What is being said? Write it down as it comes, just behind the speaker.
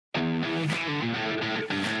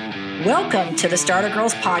Welcome to the Starter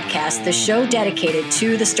Girls Podcast, the show dedicated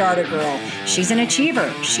to the Starter Girl. She's an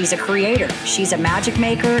achiever, she's a creator, she's a magic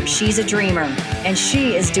maker, she's a dreamer, and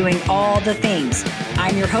she is doing all the things.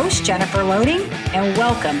 I'm your host, Jennifer Loading, and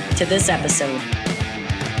welcome to this episode.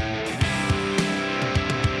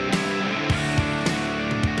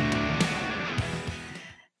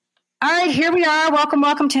 All right, here we are.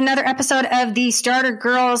 Welcome to another episode of the Starter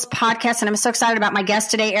Girls Podcast. And I'm so excited about my guest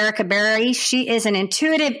today, Erica Berry. She is an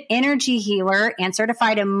intuitive energy healer and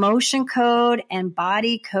certified emotion code and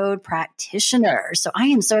body code practitioner. So I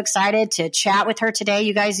am so excited to chat with her today.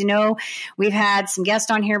 You guys know we've had some guests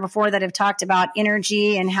on here before that have talked about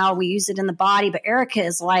energy and how we use it in the body. But Erica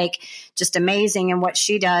is like just amazing in what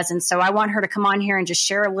she does. And so I want her to come on here and just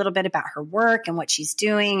share a little bit about her work and what she's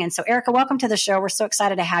doing. And so Erica, welcome to the show. We're so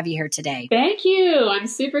excited to have you here today. Thank you. I'm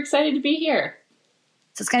super excited to be here.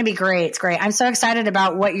 So it's going to be great. It's great. I'm so excited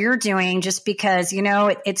about what you're doing just because, you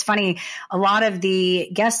know, it's funny. A lot of the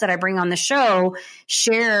guests that I bring on the show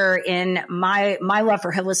share in my love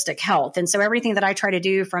for holistic health. And so everything that I try to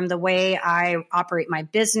do, from the way I operate my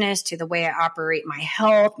business to the way I operate my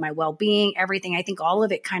health, my well-being, everything, I think all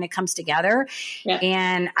of it kind of comes together. Yeah.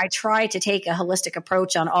 And I try to take a holistic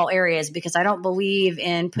approach on all areas because I don't believe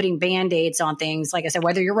in putting Band-Aids on things. Like I said,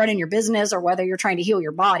 whether you're running your business or whether you're trying to heal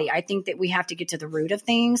your body, I think that we have to get to the root of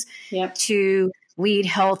things to lead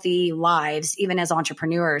healthy lives, even as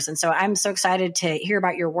entrepreneurs. And so I'm so excited to hear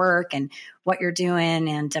about your work and what you're doing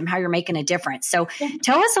and how you're making a difference. So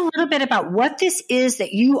tell us a little bit about what this is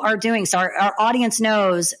that you are doing so our audience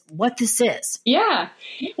knows what this is. Yeah.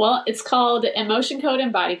 Well, it's called emotion code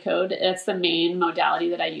and body code. That's the main modality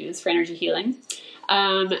that I use for energy healing.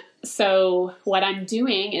 So what I'm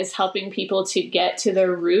doing is helping people to get to the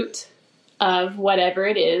root of whatever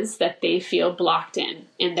it is that they feel blocked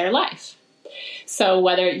in their life. So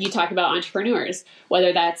whether you talk about entrepreneurs,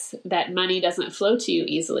 whether that's that money doesn't flow to you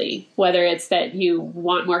easily, whether it's that you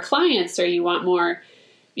want more clients or you want more,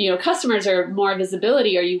 customers or more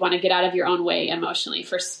visibility, or you want to get out of your own way emotionally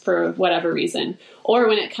for whatever reason, or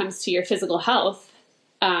when it comes to your physical health,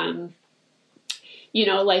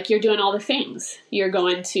 like you're doing all the things. You're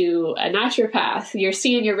going to a naturopath, you're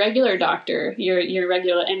seeing your regular doctor, your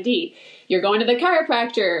regular MD, you're going to the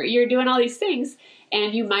chiropractor, you're doing all these things.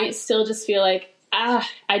 And you might still just feel like,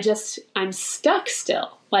 I'm stuck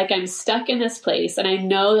still. Like I'm stuck in this place. And I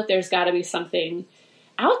know that there's got to be something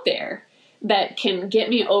out there that can get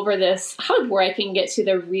me over this hump where I can get to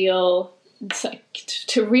the real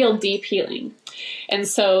deep healing. And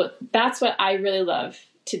so that's what I really love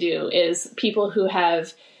to do, is people who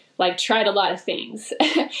have like tried a lot of things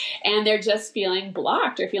and they're just feeling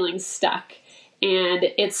blocked or feeling stuck. And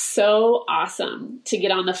it's so awesome to get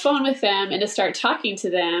on the phone with them and to start talking to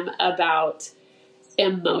them about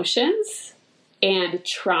emotions and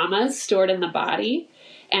traumas stored in the body,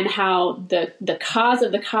 and how the cause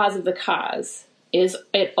of the cause of the cause is,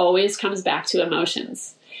 it always comes back to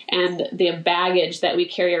emotions and the baggage that we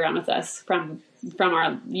carry around with us from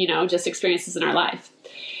our, just experiences in our life.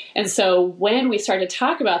 And so when we start to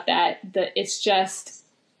talk about that, it's just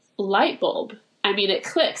light bulb. I mean, it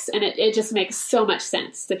clicks and it just makes so much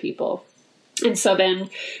sense to people. And so then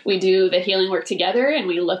we do the healing work together and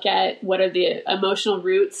we look at what are the emotional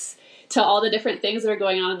roots to all the different things that are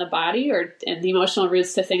going on in the body, and the emotional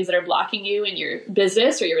roots to things that are blocking you in your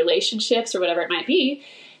business or your relationships or whatever it might be.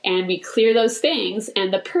 And we clear those things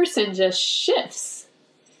and the person just shifts.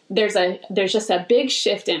 There's just a big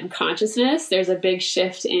shift in consciousness. There's a big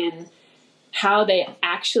shift in how they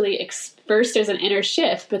actually first there's an inner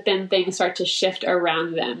shift, but then things start to shift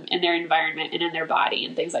around them in their environment and in their body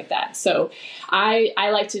and things like that. So I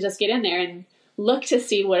like to just get in there and look to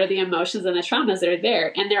see what are the emotions and the traumas that are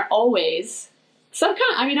there. And they're always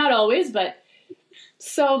not always, but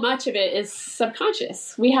so much of it is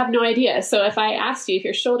subconscious. We have no idea. So if I asked you if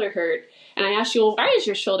your shoulder hurt, and I asked you, well, why is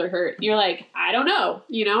your shoulder hurt? And you're like, I don't know.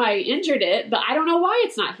 I injured it, but I don't know why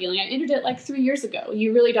it's not healing. I injured it like 3 years ago.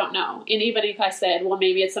 You really don't know. And even if I said, well,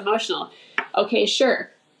 maybe it's emotional. Okay, sure.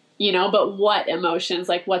 But what emotions?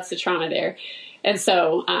 Like, what's the trauma there? And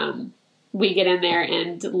so we get in there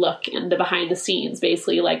and look in the behind the scenes,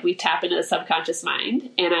 basically, like we tap into the subconscious mind.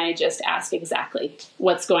 And I just ask exactly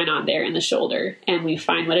what's going on there in the shoulder. And we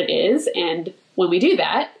find what it is. And when we do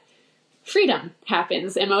that, freedom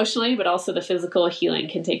happens emotionally, but also the physical healing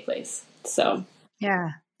can take place. So,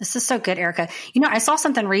 yeah, This is so good, Erica. I saw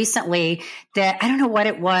something recently that I don't know what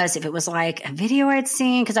it was, if it was like a video I'd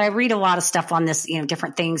seen, because I read a lot of stuff on this,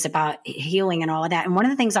 different things about healing and all of that. And one of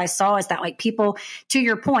the things I saw is that like people, to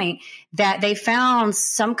your point, that they found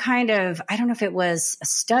some kind of, I don't know if it was a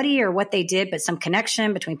study or what they did, but some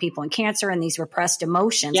connection between people and cancer and these repressed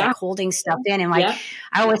emotions, like holding stuff in. And like,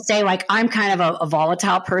 I always say, like, I'm kind of a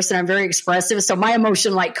volatile person. I'm very expressive. So my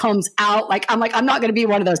emotion like comes out. Like, I'm not going to be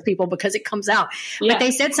one of those people because it comes out. But they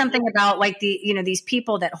said something about like these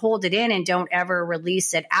people that hold it in and don't ever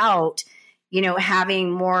release it out,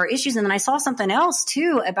 having more issues. And then I saw something else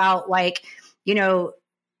too about like,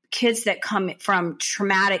 kids that come from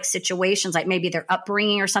traumatic situations, like maybe their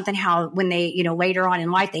upbringing or something, how when they, later on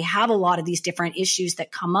in life, they have a lot of these different issues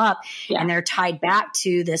that come up and they're tied back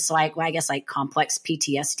to this, like, well, I guess like complex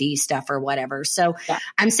PTSD stuff or whatever. So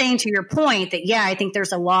I'm saying to your point that, I think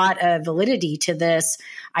there's a lot of validity to this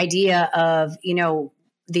idea of,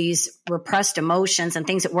 these repressed emotions and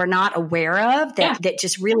things that we're not aware of that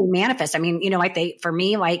just really manifest. I mean, for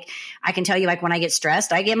me, like I can tell you, like when I get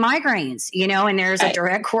stressed, I get migraines, and there's a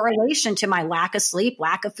direct correlation to my lack of sleep,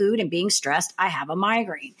 lack of food, and being stressed. I have a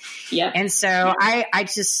migraine. Yeah. And so I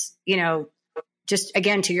just, just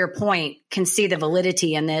again, to your point, can see the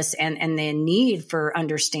validity in this and the need for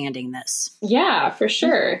understanding this. Yeah, for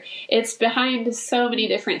sure. It's behind so many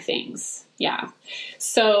different things. Yeah.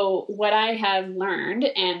 So what I have learned,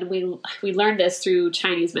 and we learned this through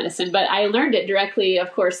Chinese medicine, but I learned it directly,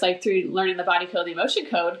 of course, like through learning the body code, the emotion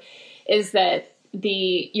code, is that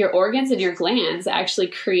your organs and your glands actually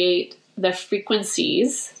create the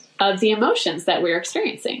frequencies of the emotions that we're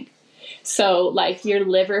experiencing. So like your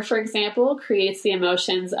liver, for example, creates the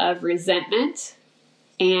emotions of resentment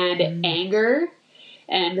and anger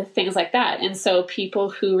and things like that. And so people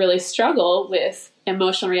who really struggle with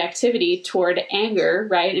emotional reactivity toward anger,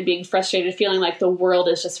 right, and being frustrated, feeling like the world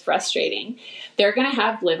is just frustrating, they're going to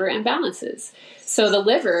have liver imbalances. So the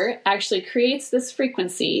liver actually creates this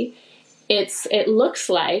frequency. It looks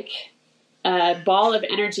like a ball of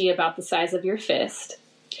energy about the size of your fist.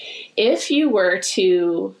 If you were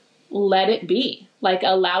to let it be, like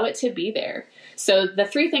allow it to be there. So the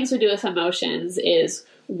three things we do with emotions is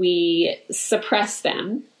we suppress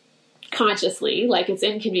them consciously, like it's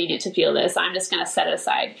inconvenient to feel this, I'm just going to set it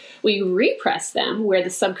aside. We repress them where the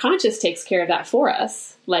subconscious takes care of that for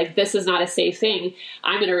us. Like, this is not a safe thing.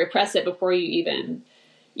 I'm going to repress it before you even,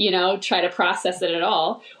 try to process it at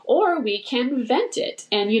all. Or we can vent it.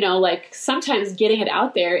 And, like sometimes getting it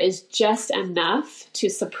out there is just enough to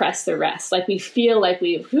suppress the rest. Like we feel like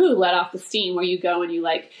we've let off the steam, where you go and you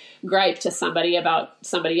like gripe to somebody about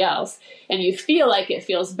somebody else and you feel like it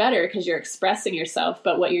feels better because you're expressing yourself,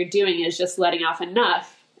 but what you're doing is just letting off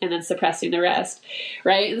enough and then suppressing the rest,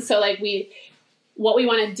 right? And so like what we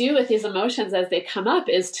want to do with these emotions as they come up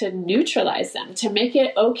is to neutralize them, to make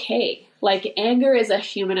it okay. Like anger is a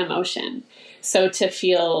human emotion. So to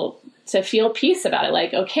feel peace about it,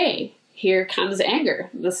 like, okay, here comes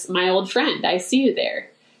anger. This, my old friend, I see you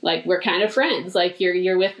there. Like, we're kind of friends. Like,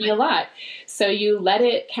 you're with me a lot. So you let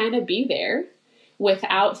it kind of be there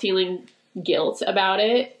without feeling guilt about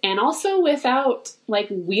it, and also without like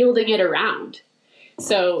wielding it around.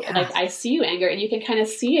 So like, I see you, anger, and you can kind of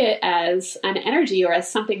see it as an energy or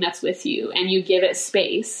as something that's with you, and you give it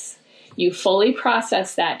space. You fully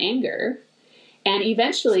process that anger, and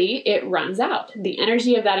eventually it runs out. The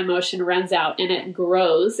energy of that emotion runs out, and it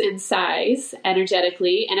grows in size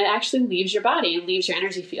energetically, and it actually leaves your body and leaves your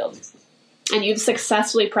energy field. And you've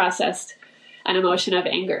successfully processed an emotion of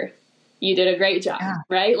anger. You did a great job,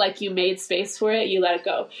 right? Like, you made space for it. You let it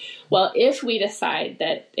go. Well, if we decide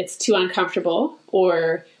that it's too uncomfortable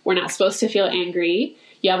or we're not supposed to feel angry,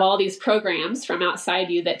 you have all these programs from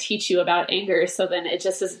outside you that teach you about anger. So then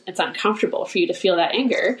it's uncomfortable for you to feel that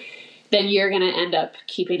anger. Then you're going to end up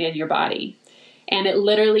keeping it in your body. And it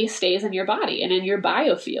literally stays in your body and in your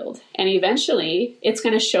biofield. And eventually it's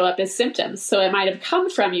going to show up as symptoms. So it might have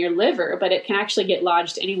come from your liver, but it can actually get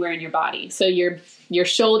lodged anywhere in your body. So your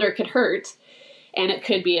shoulder could hurt, and it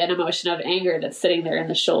could be an emotion of anger that's sitting there in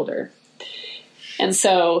the shoulder. And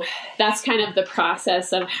so that's kind of the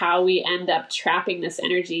process of how we end up trapping this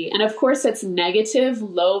energy. And of course, it's negative,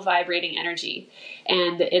 low vibrating energy.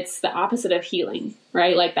 And it's the opposite of healing,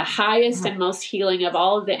 right? Like, the highest and most healing of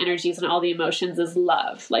all of the energies and all the emotions is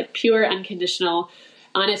love, like pure, unconditional,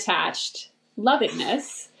 unattached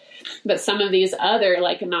lovingness. But some of these other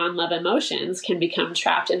like non-love emotions can become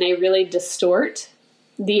trapped, and they really distort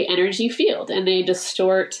the energy field, and they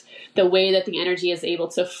distort the way that the energy is able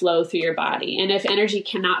to flow through your body. And if energy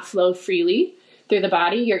cannot flow freely through the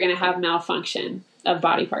body, you're going to have malfunction of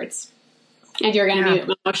body parts, and you're going to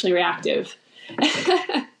be emotionally reactive.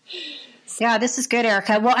 Yeah, this is good,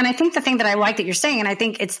 Erica. Well, and I think the thing that I like that you're saying, and I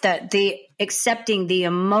think it's the accepting the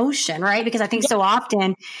emotion, right? Because I think so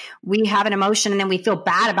often we have an emotion and then we feel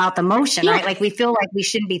bad about the emotion, right? Like we feel like we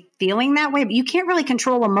shouldn't be feeling that way, but you can't really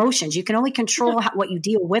control emotions. You can only control what you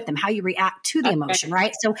deal with them, how you react to the emotion,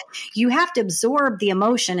 right? So you have to absorb the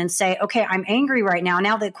emotion and say, okay, I'm angry right now.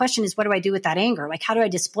 Now the question is, what do I do with that anger? Like, how do I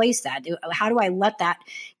displace that? How do I let that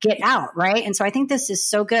get out, right? And so I think this is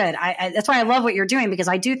so good. That's why I love what you're doing, because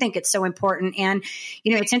I do think it's so important. And,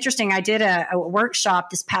 it's interesting. I did a workshop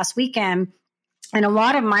this past weekend. And a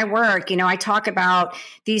lot of my work, I talk about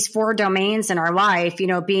these 4 domains in our life,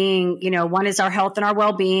 being, one is our health and our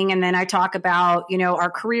well-being. And then I talk about,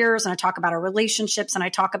 our careers, and I talk about our relationships, and I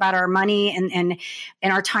talk about our money and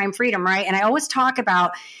our time freedom, right? And I always talk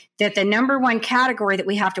about that the number one category that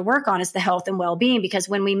we have to work on is the health and well-being, because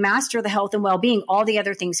when we master the health and well-being, all the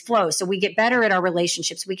other things flow. So we get better at our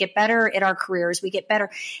relationships, we get better at our careers, we get better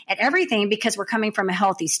at everything because we're coming from a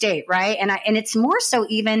healthy state, right? And it's more so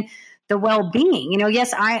even the well-being,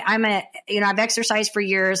 yes, I've exercised for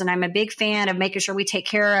years, and I'm a big fan of making sure we take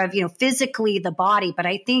care of, physically the body. But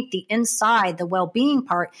I think the inside, the well-being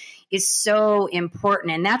part is so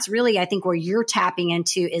important. And that's really, I think, where you're tapping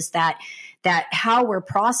into is that how we're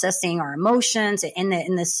processing our emotions in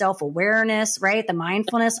the self-awareness, right? The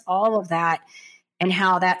mindfulness, all of that, and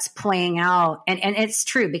how that's playing out. And it's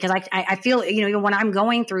true, because I feel, when I'm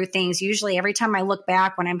going through things, usually every time I look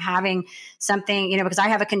back when I'm having something, because I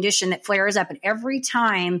have a condition that flares up, and every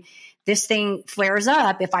time this thing flares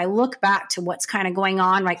up, if I look back to what's kind of going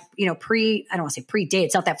on, like, I don't want to say predate,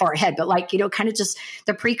 it's not that far ahead, but like, kind of just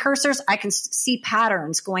the precursors, I can see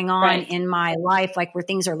patterns going on in my life, like where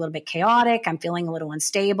things are a little bit chaotic. I'm feeling a little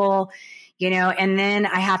unstable, and then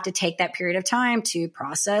I have to take that period of time to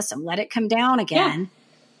process and let it come down again,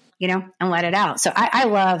 and let it out. So I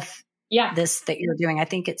love this that you're doing. I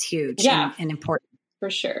think it's huge and important. For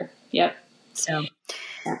sure. Yep. So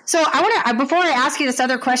I want to, before I ask you this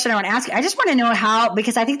other question, I just want to know how,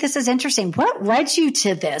 because I think this is interesting. What led you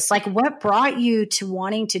to this? Like, what brought you to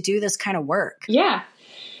wanting to do this kind of work? Yeah,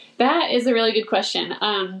 that is a really good question.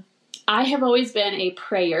 I have always been a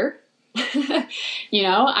prayer.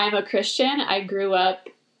 I'm a Christian. I grew up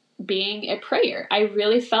being a prayer. I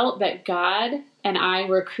really felt that God and I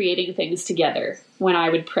were creating things together when I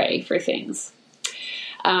would pray for things.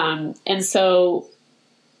 And so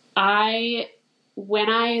the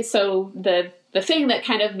thing that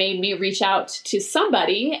kind of made me reach out to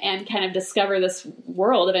somebody and kind of discover this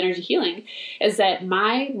world of energy healing is that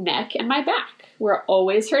my neck and my back were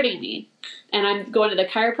always hurting me. And I'm going to the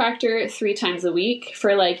chiropractor 3 times a week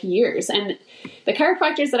for like years. And the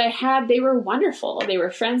chiropractors that I had, they were wonderful. They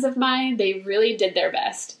were friends of mine. They really did their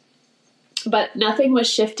best. But nothing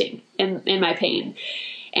was shifting in my pain.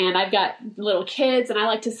 And I've got little kids, and I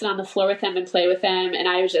like to sit on the floor with them and play with them. And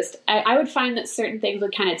I would find that certain things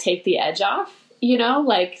would kind of take the edge off,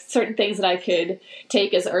 like certain things that I could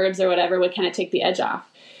take as herbs or whatever would kind of take the edge off.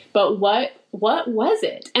 But what was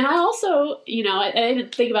it? And I also, I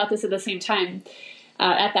didn't think about this at the same time,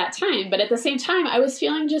 at that time, but at the same time, I was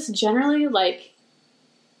feeling just generally like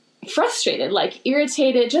frustrated, like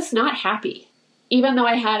irritated, just not happy, even though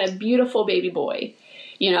I had a beautiful baby boy,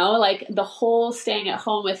 like the whole staying at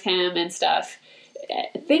home with him and stuff,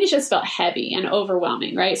 things just felt heavy and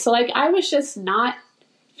overwhelming. Right. So like, I was just not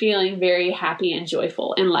feeling very happy and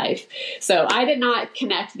joyful in life. So I did not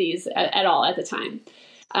connect these at all at the time.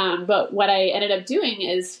 But what I ended up doing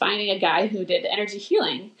is finding a guy who did energy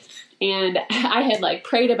healing. And I had like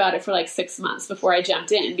prayed about it for like 6 months before I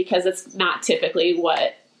jumped in, because it's not typically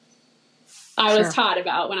what I was taught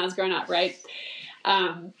about when I was growing up. Right.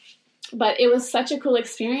 But it was such a cool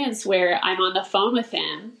experience where I'm on the phone with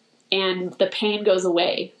him and the pain goes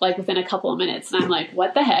away like within a couple of minutes. And I'm like,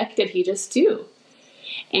 what the heck did he just do?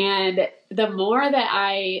 And the more that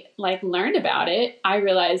I like learned about it, I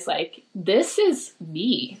realized like, this is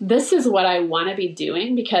me. This is what I want to be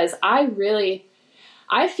doing, because I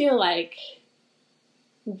feel like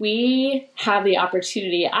I have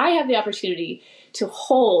the opportunity to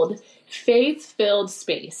hold faith-filled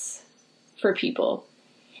space for people.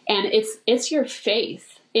 And it's your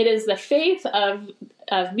faith. It is the faith of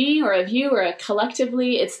me or of you or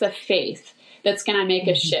collectively. It's the faith that's going to make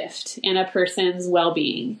a shift in a person's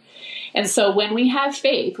well-being. And so when we have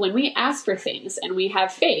faith, when we ask for things and we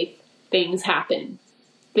have faith, things happen,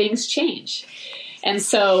 things change. And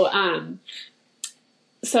so,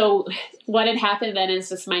 so what had happened then is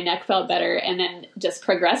just my neck felt better. And then just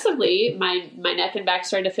progressively, my neck and back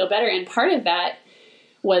started to feel better. And part of that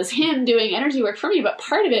was him doing energy work for me. But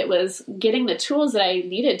part of it was getting the tools that I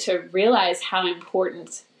needed to realize how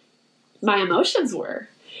important my emotions were.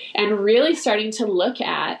 and really starting to look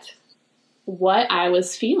at what I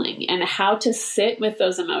was feeling and how to sit with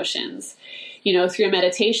those emotions, through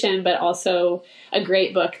meditation, but also a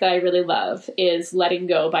great book that I really love is Letting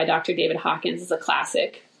Go by Dr. David Hawkins. Is a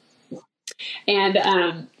classic. And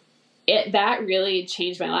that really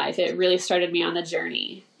changed my life. It really started me on the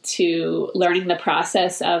journey to learning the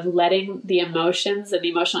process of letting the emotions and the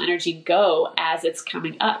emotional energy go as it's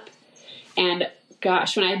coming up. And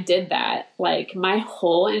gosh, when I did that, like my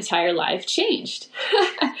whole entire life changed.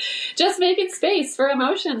 Just making space for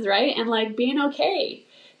emotions, right? And like being okay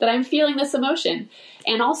that I'm feeling this emotion.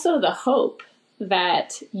 And also the hope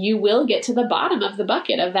that you will get to the bottom of the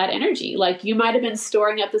bucket of that energy. Like you might have been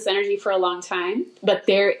storing up this energy for a long time, but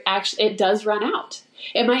it does run out.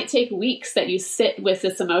 It might take weeks that you sit with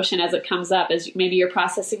this emotion as it comes up, as maybe you're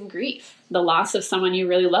processing grief, the loss of someone you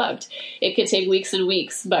really loved. It could take weeks and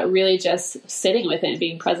weeks, but really just sitting with it and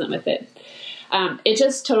being present with it. It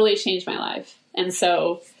just totally changed my life. And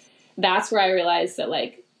so that's where I realized that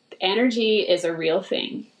like energy is a real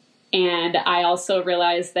thing. And I also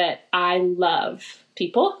realized that I love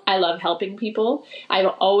people. I love helping people. I've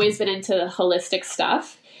always been into holistic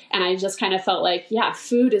stuff. And I just kind of felt like, yeah,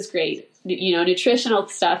 food is great. Nutritional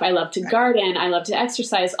stuff. I love to garden. I love to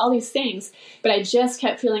exercise, all these things. But I just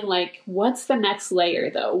kept feeling like, what's the next layer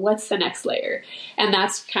though? What's the next layer? And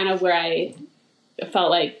that's kind of where I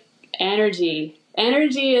felt like energy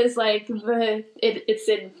is like it's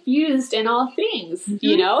infused in all things,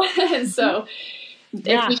 And so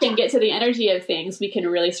if we can get to the energy of things, we can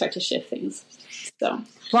really start to shift things. So.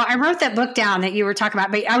 Well, I wrote that book down that you were talking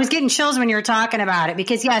about, but I was getting chills when you were talking about it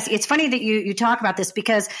because yes, it's funny that you talk about this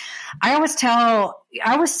because I always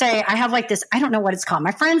say I have like this, I don't know what it's called.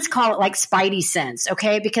 My friends call it like spidey sense.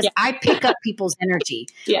 Okay. Because I pick up people's energy.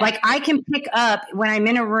 Yeah. Like I can pick up when I'm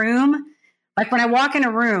in a room, like when I walk in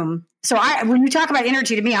a room. So when you talk about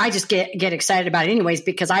energy to me, I just get excited about it anyways,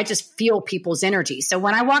 because I just feel people's energy. So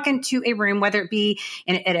when I walk into a room, whether it be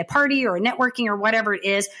at a party or a networking or whatever it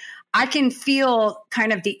is, I can feel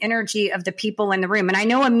kind of the energy of the people in the room. And I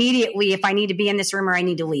know immediately if I need to be in this room or I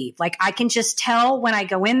need to leave. Like I can just tell when I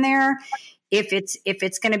go in there, if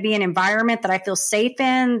it's going to be an environment that I feel safe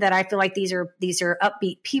in, that I feel like these are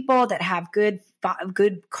upbeat people that have good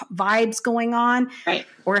vibes going on, right?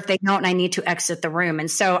 Or if they don't, and I need to exit the room.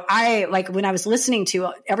 And so I like when I was listening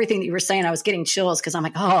to everything that you were saying, I was getting chills because I'm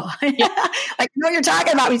like, oh, yeah. Like what you're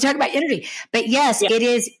talking about when you talk about energy. But yes, it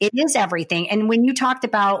is everything. And when you talked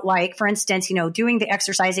about like, for instance, doing the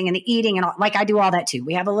exercising and the eating and all, like I do all that too.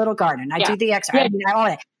 We have a little garden. I do the exercise, all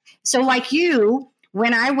that. So like you.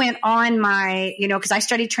 When I went on my, because I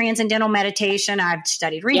studied transcendental meditation, I've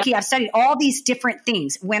studied Reiki, I've studied all these different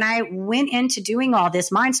things. When I went into doing all this,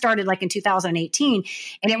 mine started like in 2018.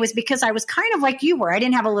 And it was because I was kind of like you were. I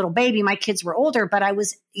didn't have a little baby. My kids were older, but I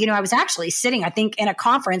was actually sitting, I think, in a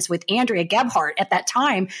conference with Andrea Gebhardt at that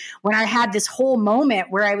time when I had this whole moment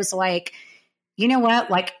where I was like, you know what?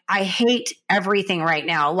 Like, I hate everything right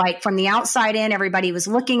now. Like from the outside in, everybody was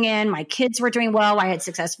looking in. My kids were doing well. I had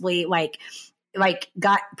successfully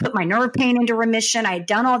put my nerve pain into remission. I had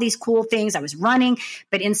done all these cool things. I was running,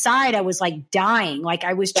 but inside I was like dying. Like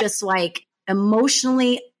I was just like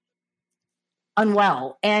emotionally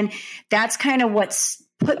unwell. And that's kind of what's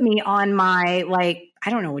put me on my, like, I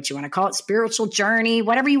don't know what you want to call it, spiritual journey,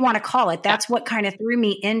 whatever you want to call it. That's what kind of threw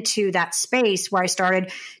me into that space where I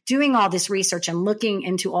started doing all this research and looking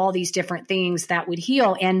into all these different things that would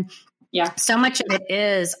heal. And so much of it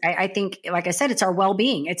is, I think, like I said, it's our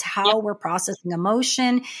well-being. It's how we're processing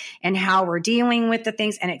emotion and how we're dealing with the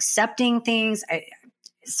things and accepting things.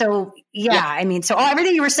 So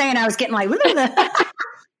everything you were saying, I was getting like,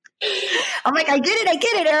 I'm like, I get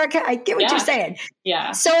it, Erica. I get what you're saying.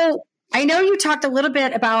 Yeah. So I know you talked a little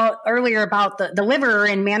bit earlier about the liver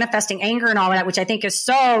and manifesting anger and all that, which I think is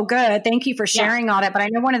so good. Thank you for sharing all that. But I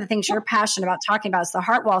know one of the things you're passionate about talking about is the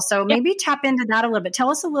heart wall. So maybe tap into that a little bit. Tell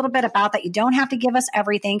us a little bit about that. You don't have to give us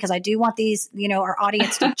everything because I do want these, our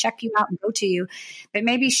audience to check you out and go to you, but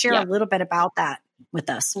maybe share a little bit about that with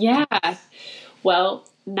us. Yeah. Well,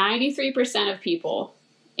 93% of people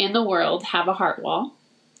in the world have a heart wall.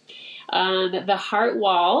 The heart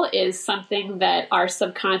wall is something that our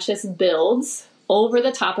subconscious builds over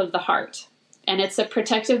the top of the heart, and it's a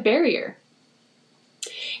protective barrier.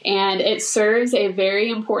 And it serves a very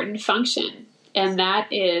important function, and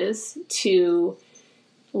that is to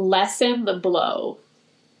lessen the blow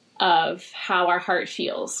of how our heart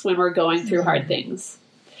feels when we're going through hard things.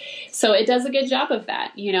 So it does a good job of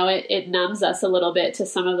that. It numbs us a little bit to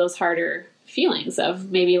some of those harder feelings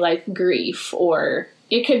of maybe like grief, or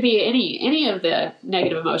it could be any of the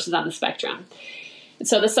negative emotions on the spectrum.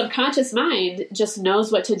 So the subconscious mind just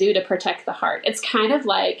knows what to do to protect the heart. It's kind of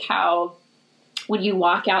like how when you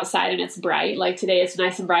walk outside and it's bright, like today it's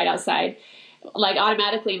nice and bright outside, like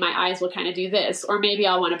automatically my eyes will kind of do this, or maybe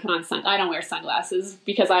I'll want to put on I don't wear sunglasses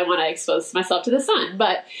because I want to expose myself to the sun,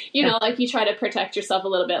 but you know, like you try to protect yourself a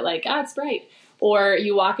little bit, like, it's bright. Or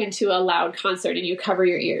you walk into a loud concert and you cover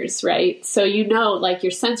your ears, right? So you know, like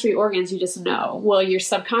your sensory organs, you just know. Well, your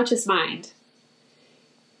subconscious mind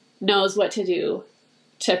knows what to do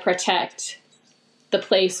to protect the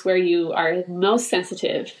place where you are most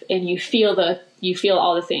sensitive and you feel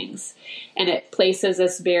all the things, and it places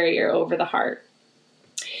this barrier over the heart.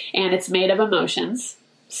 And it's made of emotions.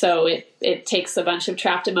 So it takes a bunch of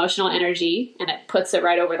trapped emotional energy and it puts it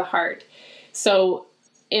right over the heart. So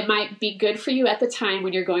it might be good for you at the time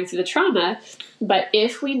when you're going through the trauma, but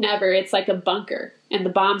if we never, it's like a bunker and the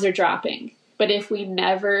bombs are dropping. But if we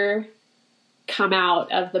never come out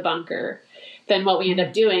of the bunker, then what we end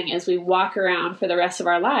up doing is we walk around for the rest of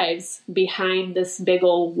our lives behind this big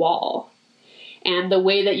old wall. And the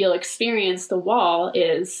way that you'll experience the wall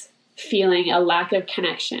is feeling a lack of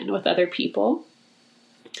connection with other people,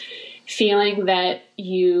 feeling that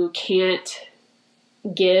you can't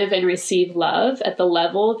give and receive love at the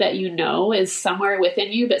level that you know is somewhere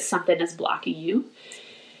within you, but something is blocking you.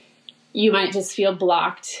 You might just feel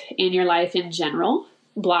blocked in your life in general,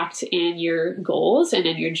 blocked in your goals and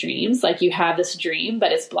in your dreams. Like you have this dream,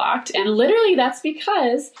 but it's blocked. And literally that's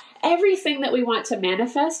because everything that we want to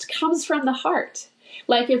manifest comes from the heart.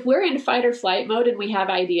 Like if we're in fight or flight mode and we have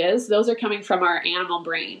ideas, those are coming from our animal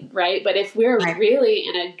brain, right? But if we're really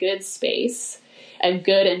in a good space, a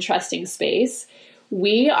good and trusting space,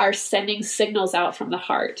 we are sending signals out from the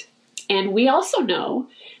heart. And we also know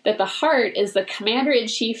that the heart is the commander in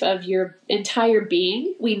chief of your entire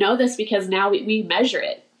being. We know this because now we measure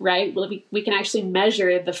it, right? We can actually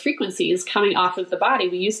measure the frequencies coming off of the body.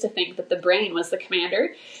 We used to think that the brain was the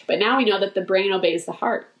commander, but now we know that the brain obeys the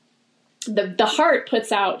heart. The heart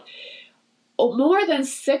puts out more than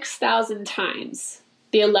 6,000 times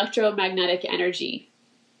the electromagnetic energy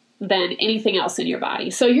than anything else in your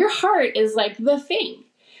body. So your heart is like the thing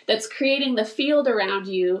that's creating the field around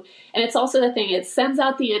you. And it's also the thing, it sends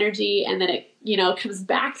out the energy and then it, comes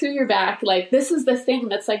back through your back. Like this is the thing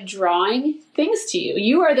that's like drawing things to you.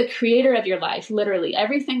 You are the creator of your life. Literally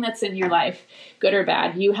everything that's in your life, good or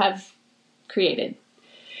bad, you have created.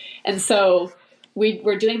 And so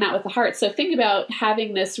we're doing that with the heart. So think about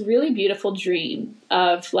having this really beautiful dream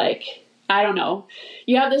of like, I don't know,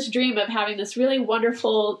 you have this dream of having this really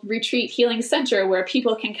wonderful retreat healing center where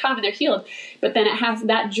people can come and they're healed. But then it has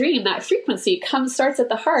that dream, that frequency starts at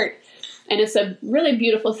the heart. And it's a really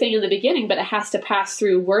beautiful thing in the beginning, but it has to pass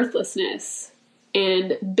through worthlessness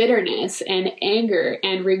and bitterness and anger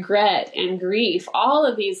and regret and grief, all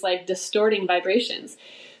of these like distorting vibrations.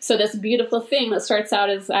 So this beautiful thing that starts out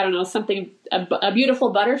as, I don't know, something, a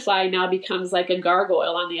beautiful butterfly now becomes like a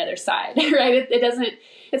gargoyle on the other side, right?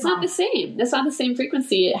 It's not the same. It's not the same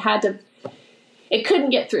frequency. It couldn't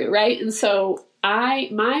get through, right? And so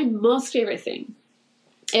my most favorite thing,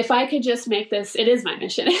 if I could just make this, it is my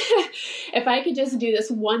mission. If I could just do this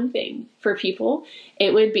one thing for people,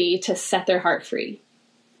 it would be to set their heart free.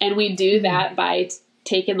 And we do that by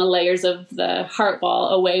taking the layers of the heart wall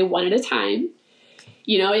away one at a time.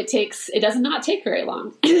 It does not take very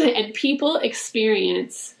long. And people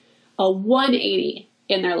experience a 180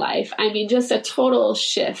 in their life. I mean, just a total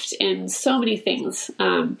shift in so many things,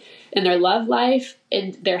 in their love life,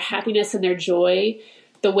 in their happiness and their joy,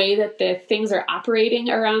 the way that the things are operating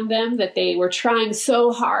around them, that they were trying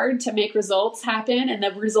so hard to make results happen and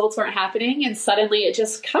the results weren't happening. And suddenly it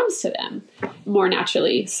just comes to them more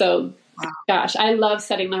naturally. So, gosh, I love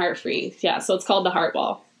setting the heart free. Yeah. So it's called the heart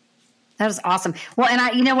wall. That is awesome. Well,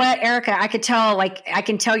 and you know what, Erica, I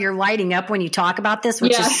can tell you're lighting up when you talk about this,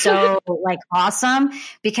 which is so like awesome,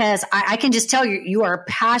 because I can just tell you are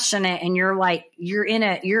passionate and you're like,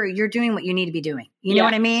 you're doing what you need to be doing. You know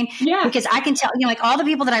what I mean? Yeah. Because I can tell, like all the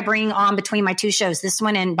people that I bring on between my two shows, this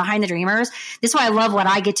one and Behind the Dreamers, this is why I love what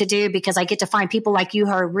I get to do, because I get to find people like you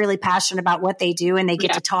who are really passionate about what they do and they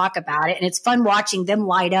get to talk about it. And it's fun watching them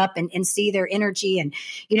light up and see their energy and,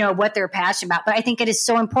 what they're passionate about. But I think it is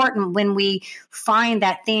so important when we find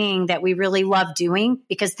that thing that we really love doing,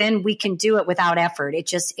 because then we can do it without effort.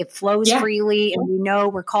 It flows freely and we know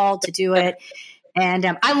we're called to do it. And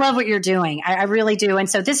I love what you're doing. I really do. And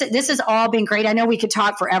so this has all been great. I know we could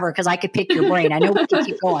talk forever because I could pick your brain. I know we could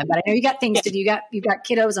keep going, but I know you got things to do. You've got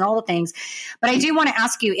kiddos and all the things. But I do want to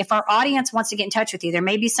ask you, if our audience wants to get in touch with you, there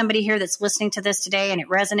may be somebody here that's listening to this today and it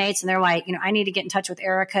resonates and they're like, I need to get in touch with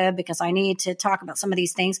Erica because I need to talk about some of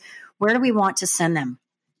these things. Where do we want to send them?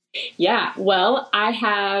 Yeah. Well, I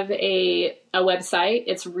have a website.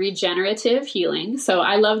 It's regenerative healing. So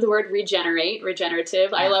I love the word regenerative.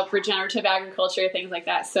 Yeah. I love regenerative agriculture, things like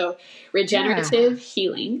that. So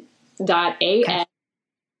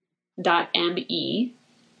regenerativehealing.as.me.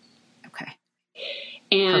 Okay.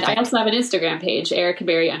 And perfect. I also have an Instagram page,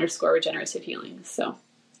 _regenerative healing. So.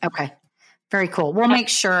 Okay. Very cool. We'll make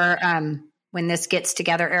sure, when this gets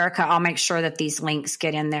together, Erica, I'll make sure that these links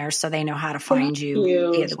get in there so they know how to find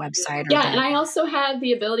you via the website. Yeah, and I also have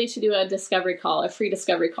the ability to do a discovery call, a free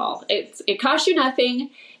discovery call. It costs you nothing.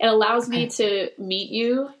 It allows me to meet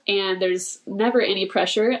you, and there's never any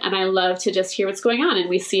pressure. And I love to just hear what's going on, and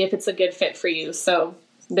we see if it's a good fit for you. So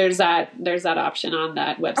there's that option on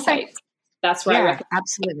that website. Okay. That's where I recommend.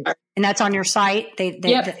 Absolutely. And that's on your site.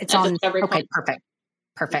 It's on. Okay, perfect.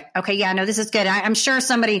 Perfect. Okay. Yeah, no, this is good. I'm sure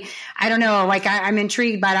somebody, I don't know, like I'm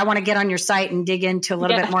intrigued, but I want to get on your site and dig into a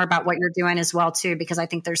little bit more about what you're doing as well too, because I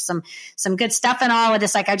think there's some good stuff in all of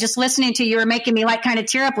this. Like I just listening to you were making me like kind of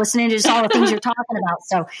tear up listening to just all the things you're talking about.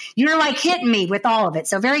 So you're like hitting me with all of it.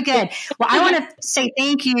 So very good. Well, I want to say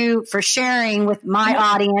thank you for sharing with my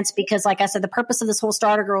audience, because like I said, the purpose of this whole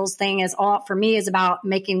Starter Girls thing is for me is about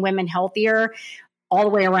making women healthier all the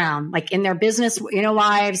way around, like in their business,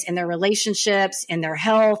 lives, in their relationships, in their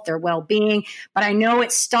health, their well-being. But I know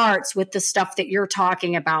it starts with the stuff that you're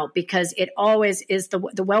talking about, because it always is the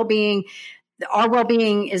well-being. Our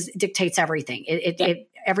well-being dictates everything.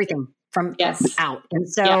 Everything from out. And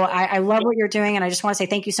so I love what you're doing. And I just want to say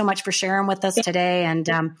thank you so much for sharing with us today, and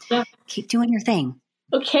keep doing your thing.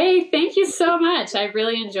 Okay. Thank you so much. I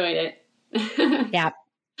really enjoyed it. Yeah.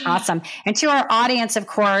 Awesome. And to our audience, of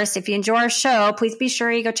course, if you enjoy our show, please be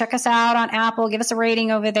sure you go check us out on Apple, give us a rating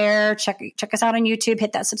over there, check us out on YouTube,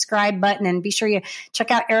 hit that subscribe button, and be sure you check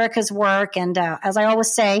out Erica's work. And as I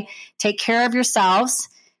always say, take care of yourselves,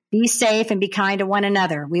 be safe, and be kind to one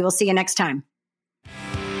another. We will see you next time.